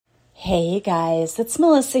Hey guys, it's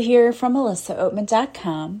Melissa here from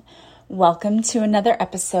melissaoatman.com. Welcome to another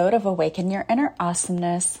episode of Awaken Your Inner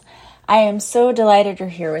Awesomeness. I am so delighted you're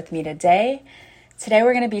here with me today. Today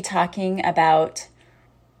we're going to be talking about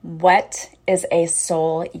what is a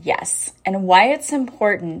soul yes and why it's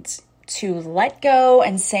important to let go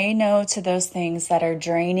and say no to those things that are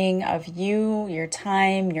draining of you, your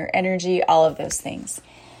time, your energy, all of those things.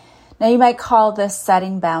 Now you might call this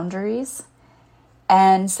setting boundaries.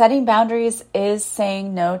 And setting boundaries is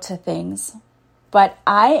saying no to things. But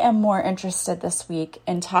I am more interested this week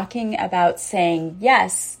in talking about saying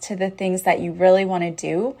yes to the things that you really want to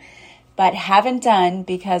do, but haven't done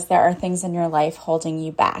because there are things in your life holding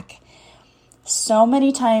you back. So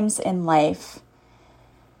many times in life,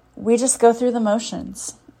 we just go through the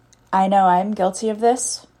motions. I know I'm guilty of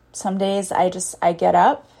this. Some days I get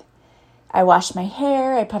up, I wash my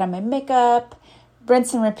hair, I put on my makeup,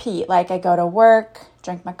 rinse and repeat. Like I go to work,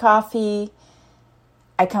 drink my coffee,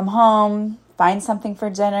 I come home, find something for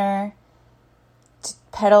dinner,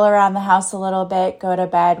 pedal around the house a little bit, go to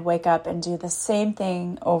bed, wake up, and do the same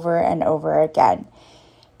thing over and over again.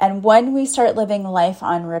 And when we start living life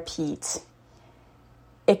on repeat,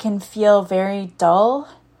 it can feel very dull.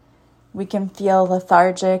 We can feel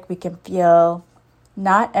lethargic. We can feel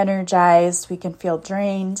not energized. We can feel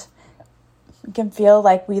drained. We can feel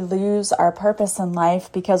like we lose our purpose in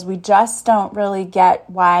life because we just don't really get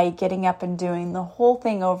why getting up and doing the whole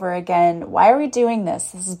thing over again. Why are we doing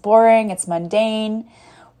this? This is boring. It's mundane.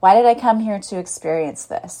 Why did I come here to experience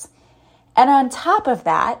this? And on top of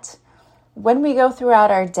that, when we go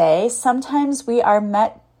throughout our day, sometimes we are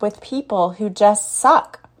met with people who just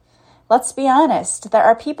suck. Let's be honest. There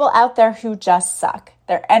are people out there who just suck.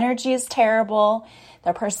 Their energy is terrible.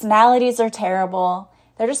 Their personalities are terrible.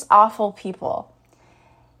 They're just awful people.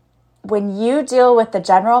 When you deal with the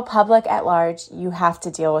general public at large, you have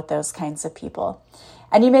to deal with those kinds of people.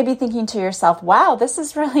 And you may be thinking to yourself, wow, this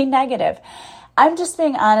is really negative. I'm just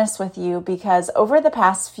being honest with you because over the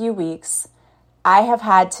past few weeks, I have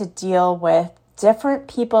had to deal with different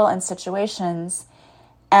people and situations,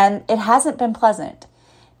 and it hasn't been pleasant.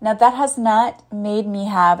 Now, that has not made me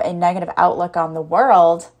have a negative outlook on the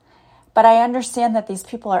world, but I understand that these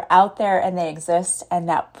people are out there and they exist and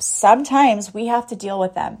that sometimes we have to deal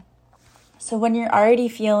with them. So when you're already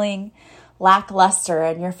feeling lackluster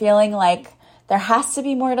and you're feeling like there has to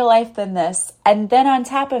be more to life than this, and then on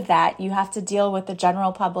top of that, you have to deal with the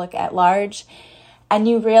general public at large, and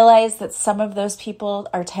you realize that some of those people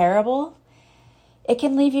are terrible, it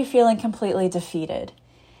can leave you feeling completely defeated.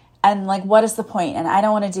 And like, what is the point? And I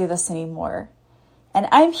don't want to do this anymore. And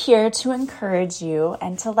I'm here to encourage you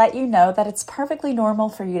and to let you know that it's perfectly normal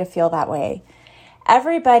for you to feel that way.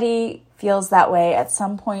 Everybody feels that way at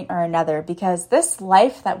some point or another because this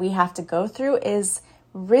life that we have to go through is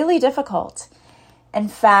really difficult. In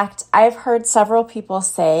fact, I've heard several people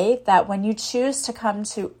say that when you choose to come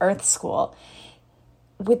to Earth School,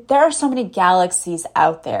 there are so many galaxies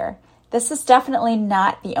out there. This is definitely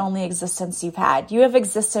not the only existence you've had. You have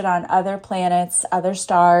existed on other planets, other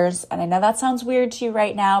stars, and I know that sounds weird to you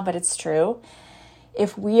right now, but it's true.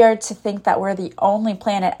 If we are to think that we're the only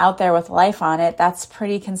planet out there with life on it, that's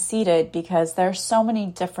pretty conceited because there are so many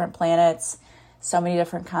different planets, so many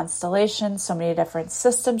different constellations, so many different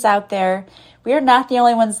systems out there. We are not the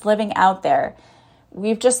only ones living out there.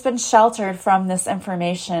 We've just been sheltered from this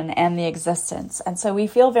information and the existence. And so we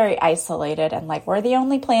feel very isolated and like we're the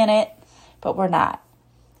only planet, but we're not.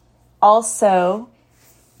 Also,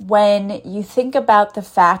 when you think about the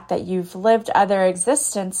fact that you've lived other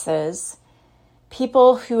existences,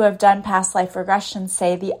 people who have done past life regression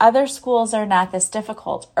say the other schools are not this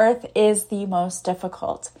difficult. Earth is the most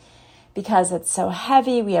difficult because it's so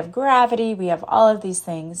heavy. We have gravity. We have all of these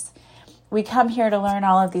things. We come here to learn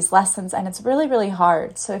all of these lessons, and it's really, really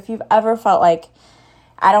hard. So if you've ever felt like,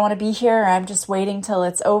 I don't want to be here, or I'm just waiting till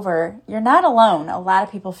it's over, you're not alone. A lot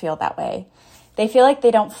of people feel that way. They feel like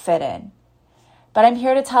they don't fit in. But I'm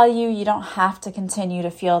here to tell you, you don't have to continue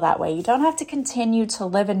to feel that way. You don't have to continue to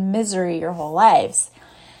live in misery your whole lives.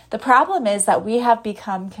 The problem is that we have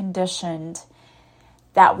become conditioned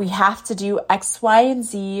that we have to do X, Y, and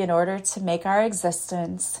Z in order to make our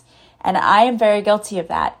existence. And I am very guilty of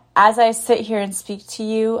that. As I sit here and speak to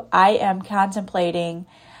you, I am contemplating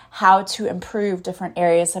how to improve different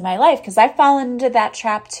areas of my life because I've fallen into that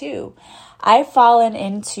trap too. I've fallen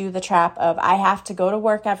into the trap of I have to go to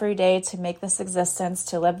work every day to make this existence,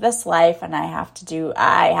 to live this life, and I have to.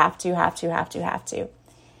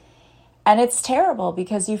 And it's terrible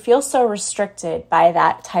because you feel so restricted by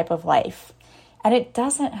that type of life. And it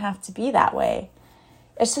doesn't have to be that way.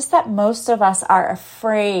 It's just that most of us are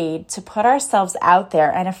afraid to put ourselves out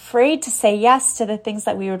there and afraid to say yes to the things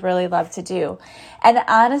that we would really love to do. And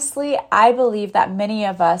honestly, I believe that many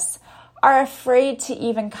of us are afraid to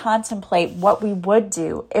even contemplate what we would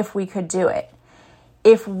do if we could do it.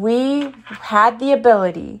 If we had the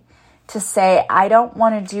ability to say, I don't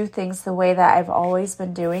want to do things the way that I've always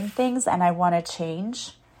been doing things and I want to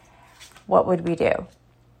change, what would we do?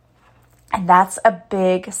 And that's a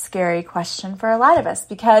big, scary question for a lot of us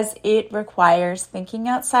because it requires thinking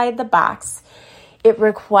outside the box. It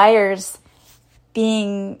requires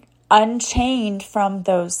being unchained from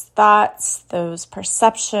those thoughts, those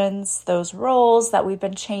perceptions, those roles that we've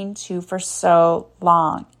been chained to for so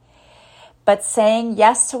long. But saying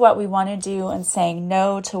yes to what we want to do and saying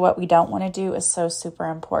no to what we don't want to do is so super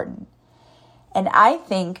important. And I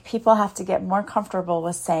think people have to get more comfortable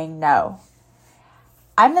with saying no.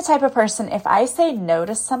 I'm the type of person, if I say no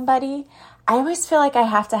to somebody, I always feel like I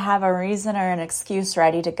have to have a reason or an excuse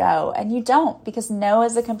ready to go. And you don't, because no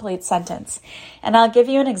is a complete sentence. And I'll give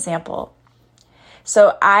you an example.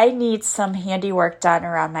 So I need some handiwork done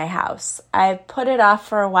around my house. I've put it off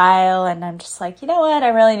for a while and I'm just like, you know what? I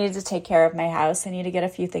really need to take care of my house. I need to get a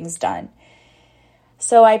few things done.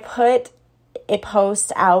 So I put a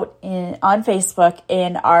post out on Facebook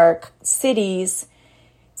in our city's,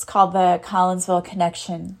 it's called the Collinsville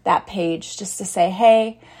Connection, that page, just to say,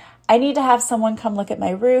 hey, I need to have someone come look at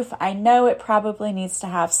my roof. I know it probably needs to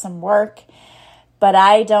have some work, but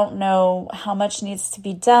I don't know how much needs to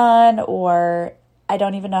be done, or I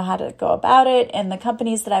don't even know how to go about it. And the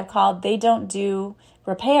companies that I've called, they don't do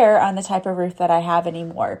repair on the type of roof that I have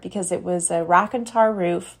anymore because it was a rock and tar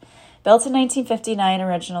roof built in 1959,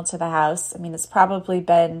 original to the house. I mean, it's probably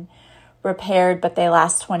been repaired, but they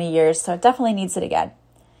last 20 years, so it definitely needs it again.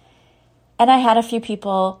 And I had a few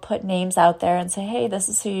people put names out there and say, hey, this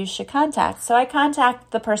is who you should contact. So I contacted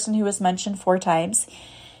the person who was mentioned 4 times,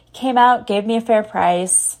 came out, gave me a fair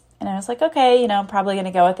price. And I was like, okay, I'm probably going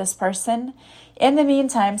to go with this person. In the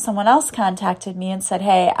meantime, someone else contacted me and said,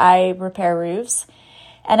 hey, I repair roofs.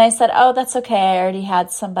 And I said, oh, that's okay. I already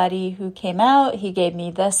had somebody who came out. He gave me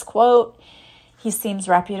this quote. He seems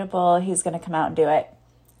reputable. He's going to come out and do it.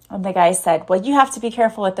 And the guy said, well, you have to be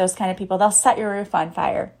careful with those kind of people. They'll set your roof on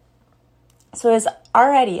fire. So I was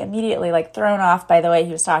already immediately thrown off by the way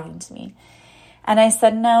he was talking to me. And I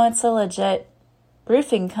said, no, it's a legit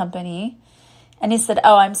roofing company. And he said,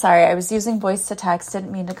 oh, I'm sorry. I was using voice to text.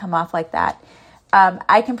 Didn't mean to come off like that.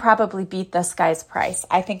 I can probably beat this guy's price.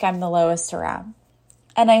 I think I'm the lowest around.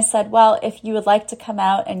 And I said, well, if you would like to come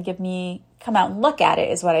out and come out and look at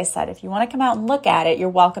it is what I said. If you want to come out and look at it, you're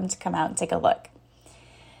welcome to come out and take a look.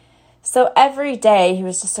 So every day he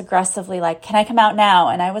was just aggressively like, can I come out now?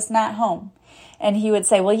 And I was not home. And he would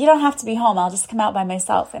say, well, you don't have to be home. I'll just come out by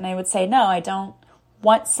myself. And I would say, no, I don't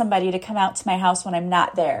want somebody to come out to my house when I'm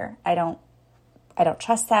not there. I don't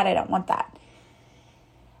trust that. I don't want that.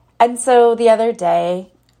 And so the other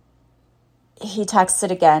day he texted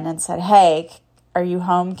again and said, hey, are you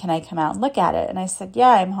home? Can I come out and look at it? And I said, yeah,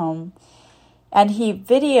 I'm home. And he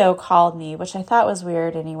video called me, which I thought was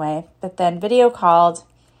weird anyway, but then video called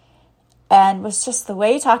and was just the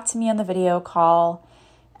way he talked to me on the video call.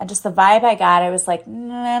 And just the vibe I got, I was like, I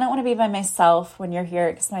don't want to be by myself when you're here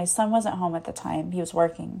because my son wasn't home at the time. He was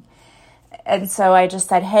working. And so I just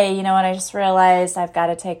said, hey, you know what? I just realized I've got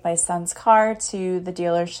to take my son's car to the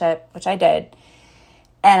dealership, which I did.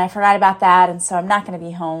 And I forgot about that. And so I'm not going to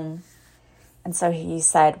be home. And so he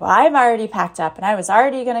said, well, I'm already packed up and I was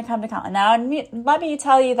already going to come to Colin. Now, let me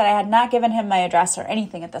tell you that I had not given him my address or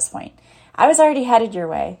anything at this point. I was already headed your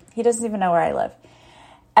way. He doesn't even know where I live.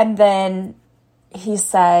 And then he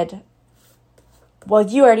said, well,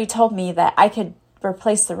 you already told me that I could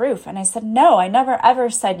replace the roof. And I said, no, I never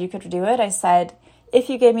ever said you could do it. I said, if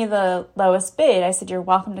you gave me the lowest bid, I said, you're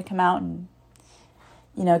welcome to come out and,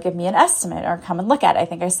 give me an estimate or come and look at it. I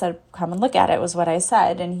think I said, come and look at it was what I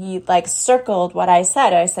said. And he circled what I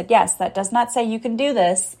said. I said, yes, that does not say you can do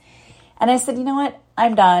this. And I said, you know what?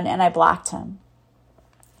 I'm done. And I blocked him.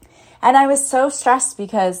 And I was so stressed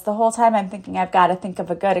because the whole time I'm thinking I've got to think of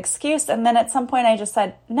a good excuse. And then at some point I just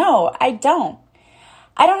said, no, I don't.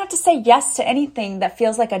 I don't have to say yes to anything that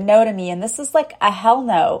feels like a no to me. And this is like a hell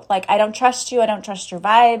no. I don't trust you. I don't trust your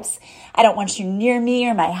vibes. I don't want you near me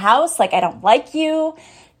or my house. I don't like you.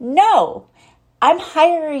 No, I'm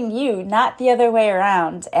hiring you, not the other way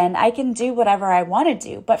around. And I can do whatever I want to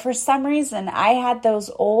do. But for some reason, I had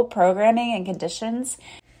those old programming and conditions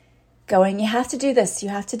going, you have to do this, you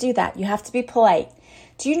have to do that, you have to be polite.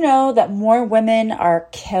 Do you know that more women are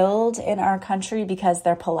killed in our country because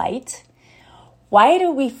they're polite? Why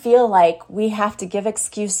do we feel like we have to give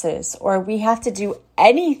excuses or we have to do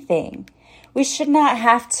anything? We should not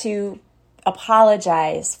have to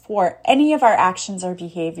apologize for any of our actions or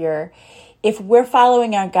behavior. If we're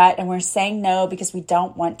following our gut and we're saying no because we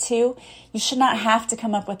don't want to, you should not have to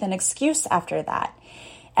come up with an excuse after that.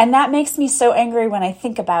 And that makes me so angry when I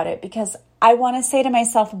think about it, because I want to say to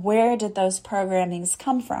myself, where did those programmings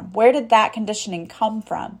come from? Where did that conditioning come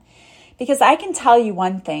from? Because I can tell you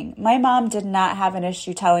one thing, my mom did not have an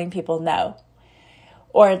issue telling people no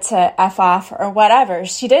or to F off or whatever.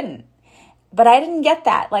 She didn't. But I didn't get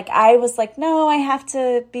that. Like, I was like, no, I have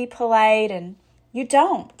to be polite, and you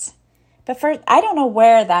don't. But I don't know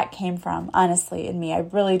where that came from, honestly, in me. I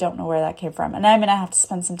really don't know where that came from. And I'm going to have to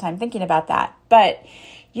spend some time thinking about that. But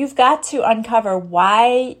you've got to uncover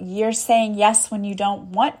why you're saying yes when you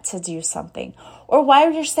don't want to do something, or why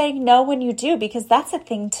you're saying no when you do, because that's a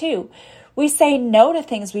thing too. We say no to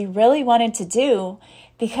things we really wanted to do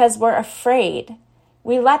because we're afraid.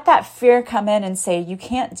 We let that fear come in and say, you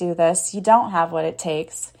can't do this. You don't have what it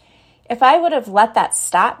takes. If I would have let that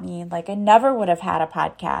stop me, like, I never would have had a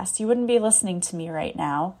podcast. You wouldn't be listening to me right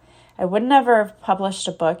now. I would never have published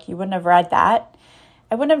a book. You wouldn't have read that.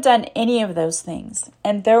 I wouldn't have done any of those things.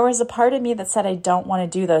 And there was a part of me that said I don't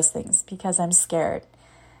want to do those things because I'm scared,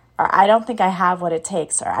 or I don't think I have what it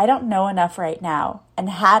takes, or I don't know enough right now. And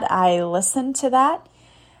had I listened to that,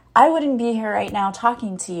 I wouldn't be here right now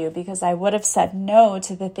talking to you, because I would have said no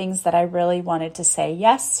to the things that I really wanted to say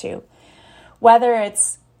yes to. Whether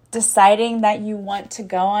it's deciding that you want to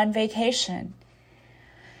go on vacation.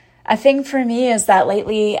 A thing for me is that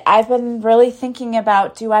lately I've been really thinking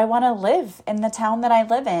about, do I want to live in the town that I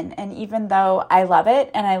live in? And even though I love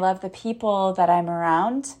it and I love the people that I'm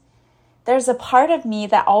around, there's a part of me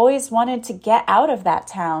that always wanted to get out of that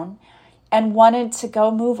town and wanted to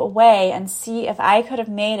go move away and see if I could have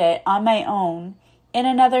made it on my own in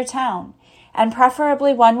another town, and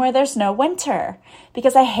preferably one where there's no winter,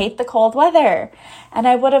 because I hate the cold weather. And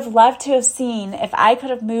I would have loved to have seen if I could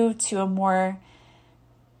have moved to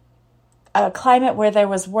a climate where there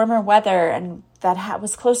was warmer weather and that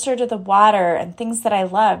was closer to the water and things that I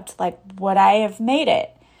loved. Like, would I have made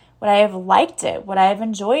it? Would I have liked it? Would I have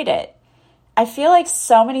enjoyed it? I feel like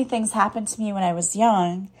so many things happened to me when I was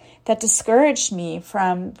young that discouraged me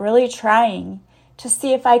from really trying to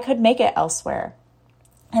see if I could make it elsewhere.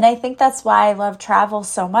 And I think that's why I love travel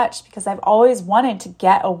so much, because I've always wanted to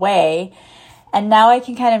get away. And now I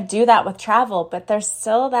can kind of do that with travel. But there's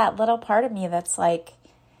still that little part of me that's like,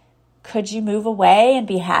 could you move away and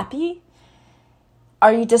be happy?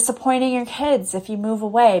 Are you disappointing your kids if you move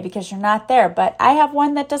away because you're not there? But I have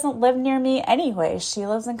one that doesn't live near me anyway. She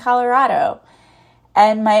lives in Colorado.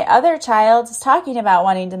 And my other child is talking about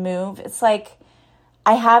wanting to move. It's like,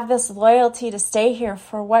 I have this loyalty to stay here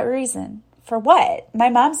for what reason? For what? My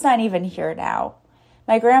mom's not even here now.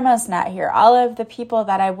 My grandma's not here. All of the people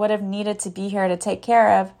that I would have needed to be here to take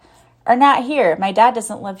care of are not here. My dad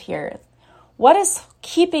doesn't live here. What is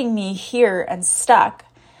keeping me here and stuck,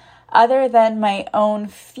 other than my own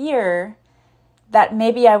fear that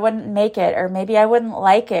maybe I wouldn't make it, or maybe I wouldn't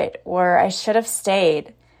like it, or I should have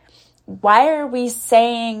stayed? Why are we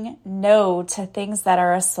saying no to things that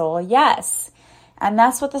are a soul yes? And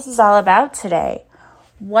that's what this is all about today.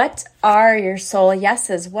 What are your soul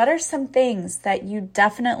yeses? What are some things that you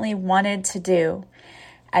definitely wanted to do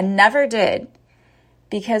and never did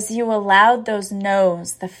because you allowed those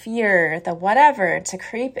no's, the fear, the whatever, to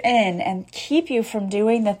creep in and keep you from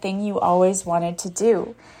doing the thing you always wanted to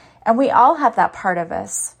do? And we all have that part of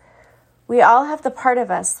us. We all have the part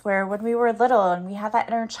of us where when we were little and we had that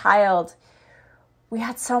inner child, we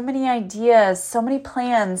had so many ideas, so many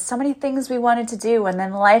plans, so many things we wanted to do, and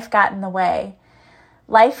then life got in the way.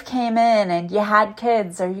 Life came in and you had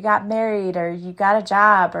kids, or you got married, or you got a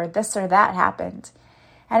job, or this or that happened.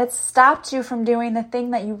 And it stopped you from doing the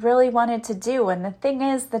thing that you really wanted to do. And the thing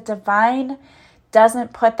is, the divine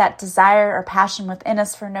doesn't put that desire or passion within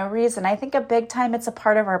us for no reason. I think a big time it's a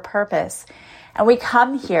part of our purpose. And we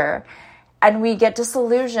come here and we get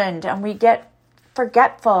disillusioned and we get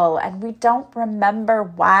forgetful and we don't remember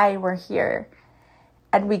why we're here.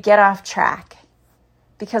 And we get off track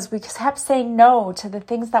because we kept saying no to the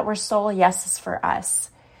things that were soul yeses for us.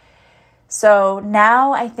 So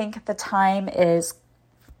now I think the time it's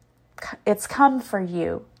come for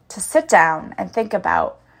you to sit down and think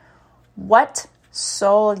about, what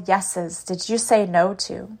soul yeses did you say no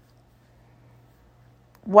to?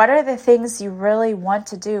 What are the things you really want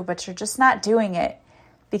to do, but you're just not doing it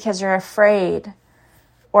because you're afraid,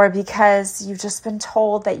 or because you've just been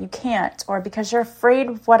told that you can't, or because you're afraid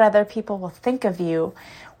of what other people will think of you,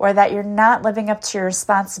 or that you're not living up to your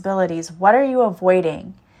responsibilities. What are you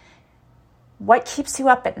avoiding? What keeps you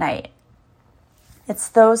up at night? It's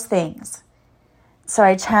those things. So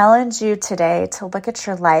I challenge you today to look at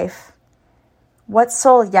your life. What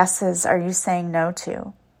soul yeses are you saying no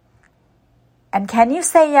to? And can you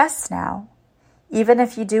say yes now, even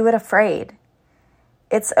if you do it afraid?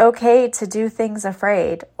 It's okay to do things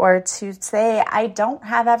afraid, or to say, I don't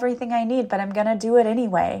have everything I need, but I'm going to do it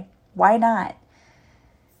anyway. Why not?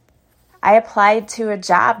 I applied to a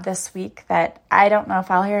job this week that I don't know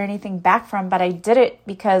if I'll hear anything back from, but I did it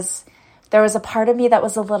because there was a part of me that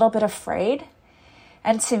was a little bit afraid.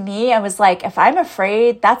 And to me, I was like, if I'm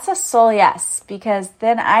afraid, that's a soul yes, because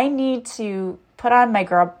then I need to put on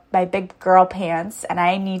my big girl pants, and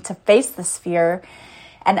I need to face this fear,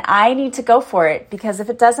 and I need to go for it, because if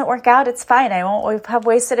it doesn't work out, it's fine. I won't have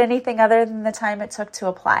wasted anything other than the time it took to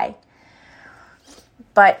apply.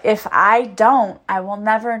 But if I don't, I will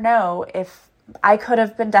never know if I could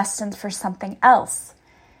have been destined for something else.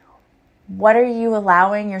 What are you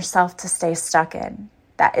allowing yourself to stay stuck in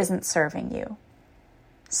that isn't serving you?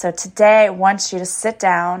 So today, I want you to sit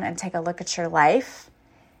down and take a look at your life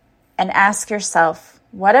and ask yourself,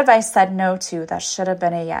 what have I said no to that should have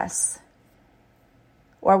been a yes?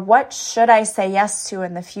 Or what should I say yes to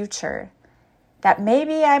in the future that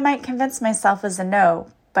maybe I might convince myself is a no,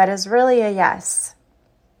 but is really a yes?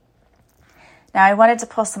 Now, I wanted to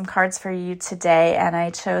pull some cards for you today, and I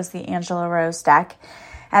chose the Angela Rose deck.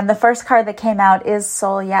 And the first card that came out is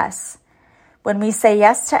Soul Yes. When we say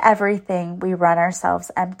yes to everything, we run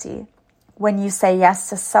ourselves empty. When you say yes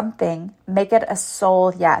to something, make it a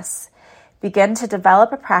soul yes. Begin to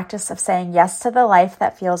develop a practice of saying yes to the life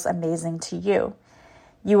that feels amazing to you.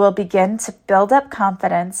 You will begin to build up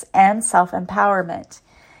confidence and self-empowerment.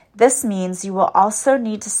 This means you will also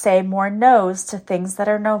need to say more no's to things that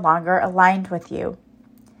are no longer aligned with you.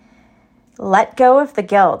 Let go of the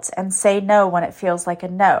guilt and say no when it feels like a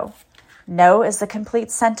no. No is a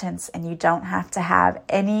complete sentence, and you don't have to have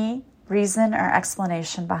any reason or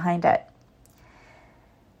explanation behind it.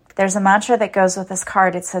 There's a mantra that goes with this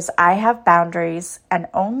card. It says, I have boundaries and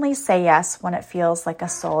only say yes when it feels like a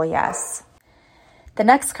soul yes. The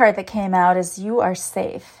next card that came out is You Are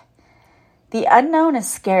Safe. The unknown is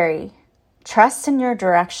scary. Trust in your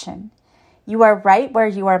direction. You are right where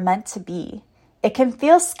you are meant to be. It can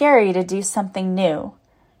feel scary to do something new.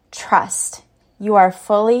 Trust. You are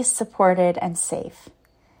fully supported and safe.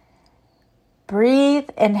 Breathe,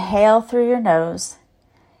 inhale through your nose.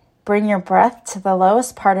 Bring your breath to the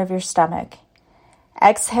lowest part of your stomach.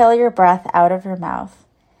 Exhale your breath out of your mouth.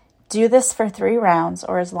 Do this for 3 rounds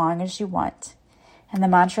or as long as you want. And the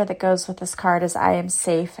mantra that goes with this card is I am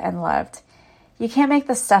safe and loved. You can't make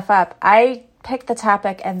this stuff up. I picked the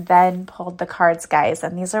topic and then pulled the cards, guys,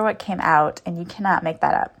 and these are what came out, and you cannot make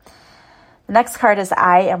that up. The next card is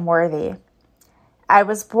I am worthy. I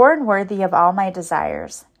was born worthy of all my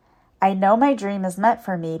desires. I know my dream is meant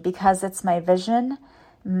for me because it's my vision,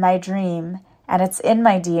 my dream, and it's in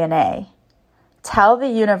my DNA. Tell the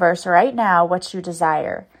universe right now what you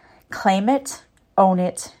desire. Claim it, own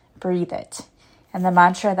it, breathe it. And the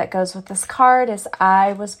mantra that goes with this card is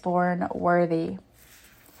I was born worthy.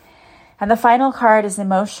 And the final card is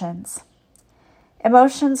emotions.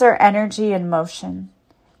 Emotions are energy in motion.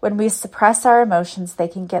 When we suppress our emotions, they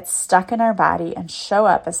can get stuck in our body and show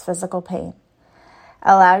up as physical pain.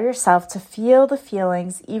 Allow yourself to feel the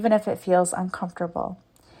feelings even if it feels uncomfortable.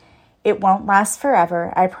 It won't last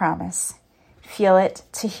forever, I promise. Feel it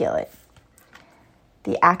to heal it.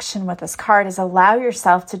 The action with this card is allow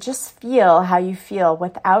yourself to just feel how you feel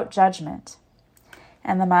without judgment.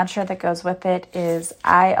 And the mantra that goes with it is,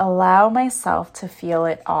 I allow myself to feel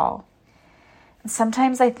it all. And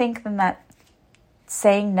sometimes I think that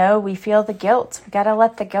saying no, we feel the guilt. We got to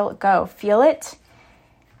let the guilt go. Feel it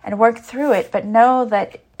and work through it, but know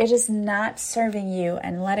that it is not serving you,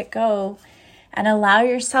 and let it go. And allow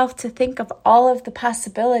yourself to think of all of the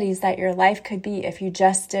possibilities that your life could be if you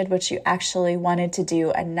just did what you actually wanted to do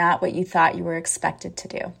and not what you thought you were expected to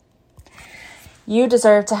do. You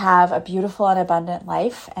deserve to have a beautiful and abundant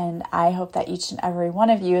life, and I hope that each and every one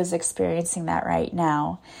of you is experiencing that right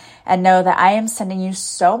now. And know that I am sending you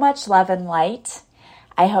so much love and light.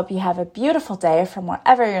 I hope you have a beautiful day from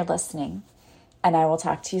wherever you're listening, and I will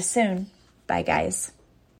talk to you soon. Bye, guys.